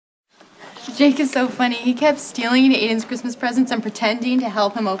Jake is so funny. He kept stealing Aiden's Christmas presents and pretending to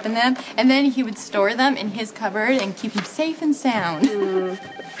help him open them, and then he would store them in his cupboard and keep them safe and sound. I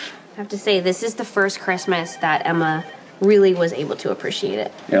have to say, this is the first Christmas that Emma really was able to appreciate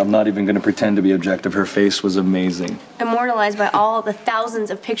it. Yeah, I'm not even going to pretend to be objective. Her face was amazing. Immortalized by all the thousands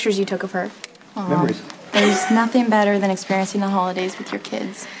of pictures you took of her. Aww. Memories. There's nothing better than experiencing the holidays with your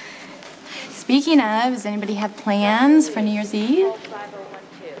kids. Speaking of, does anybody have plans for New Year's Eve?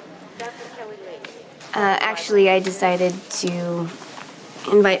 Actually, I decided to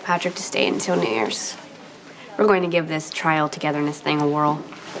invite Patrick to stay until New Year's. We're going to give this trial togetherness thing a whirl.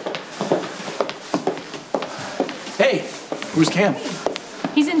 Hey, where's Cam?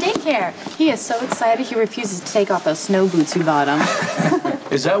 He's in daycare. He is so excited he refuses to take off those snow boots we bought him.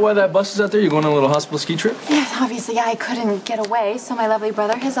 Is that why that bus is out there? You going on a little hospital ski trip? Yes, obviously I couldn't get away, so my lovely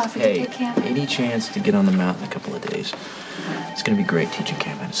brother has offered to take Cam. Any chance to get on the mountain a couple of days? It's gonna be great teaching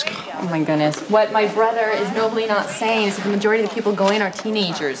Cam how to ski. Oh my goodness. What my brother is nobly not saying is that the majority of the people going are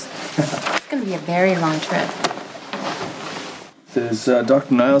teenagers. It's gonna be a very long trip. Is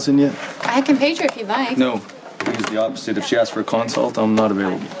Dr. Niles in yet? I can page her if you'd like. No, he's the opposite. If she asks for a consult, I'm not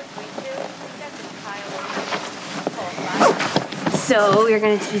available. So, you're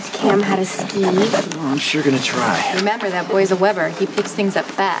going to teach Cam how to ski? Oh, I'm sure gonna try. Remember, that boy's a Weber. He picks things up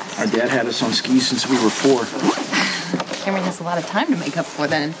fast. Our dad had us on skis since we were 4. Cameron has a lot of time to make up for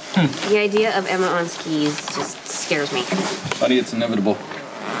then. The idea of Emma on skis just scares me. Honey, it's inevitable.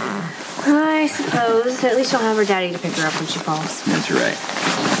 I suppose. At least she'll have her daddy to pick her up when she falls. That's right.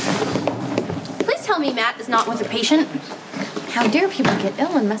 Please tell me Matt is not with a patient. How dare people get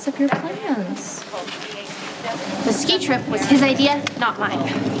ill and mess up your plans? The ski trip was his idea, not mine.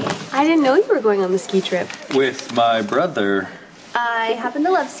 I didn't know you were going on the ski trip. With my brother. I happen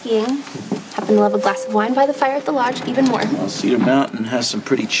to love skiing. Happen to love a glass of wine by the fire at the lodge even more. Well, Cedar Mountain has some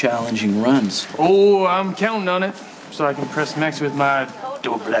pretty challenging runs. Oh, I'm counting on it, so I can press max with my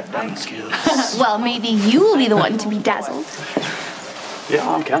Double lap down skills. Well, maybe you will be the one to be dazzled. Yeah,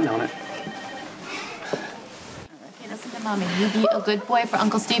 I'm counting on it. Okay, listen to Mommy. You be a good boy for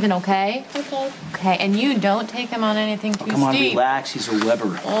Uncle Stephen, okay? Okay. Okay, and you don't take him on anything too Come on, steep. relax. He's a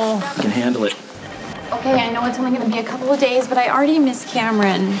Weber. Oh. He can handle it. Okay, I know it's only going to be a couple of days, but I already miss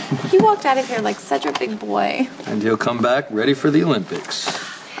Cameron. He walked out of here like such a big boy. And he'll come back ready for the Olympics.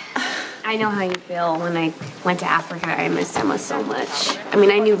 I know how you feel. When I went to Africa, I missed Emma so much. I mean,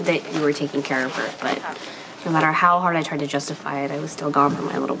 I knew that you were taking care of her, but no matter how hard I tried to justify it, I was still gone from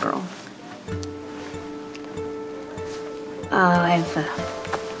my little girl. I have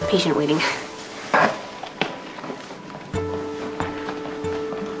a patient waiting.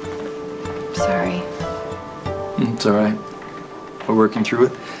 Sorry. It's all right. We're working through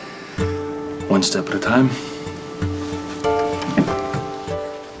it. One step at a time.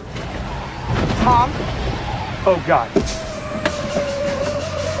 Mom? Oh, God.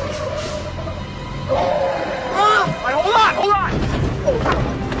 Hold on, hold on!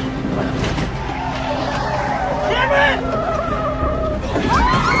 Damn it!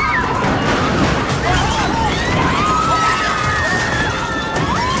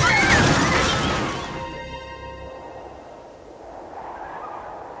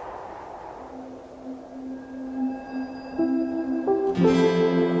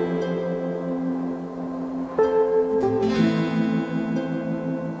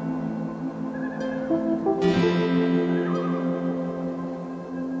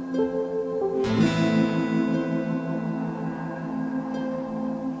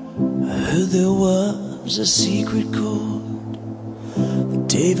 There was a secret chord that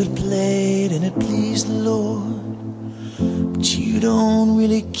David played and it pleased the Lord. But you don't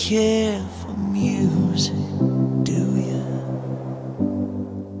really care for music.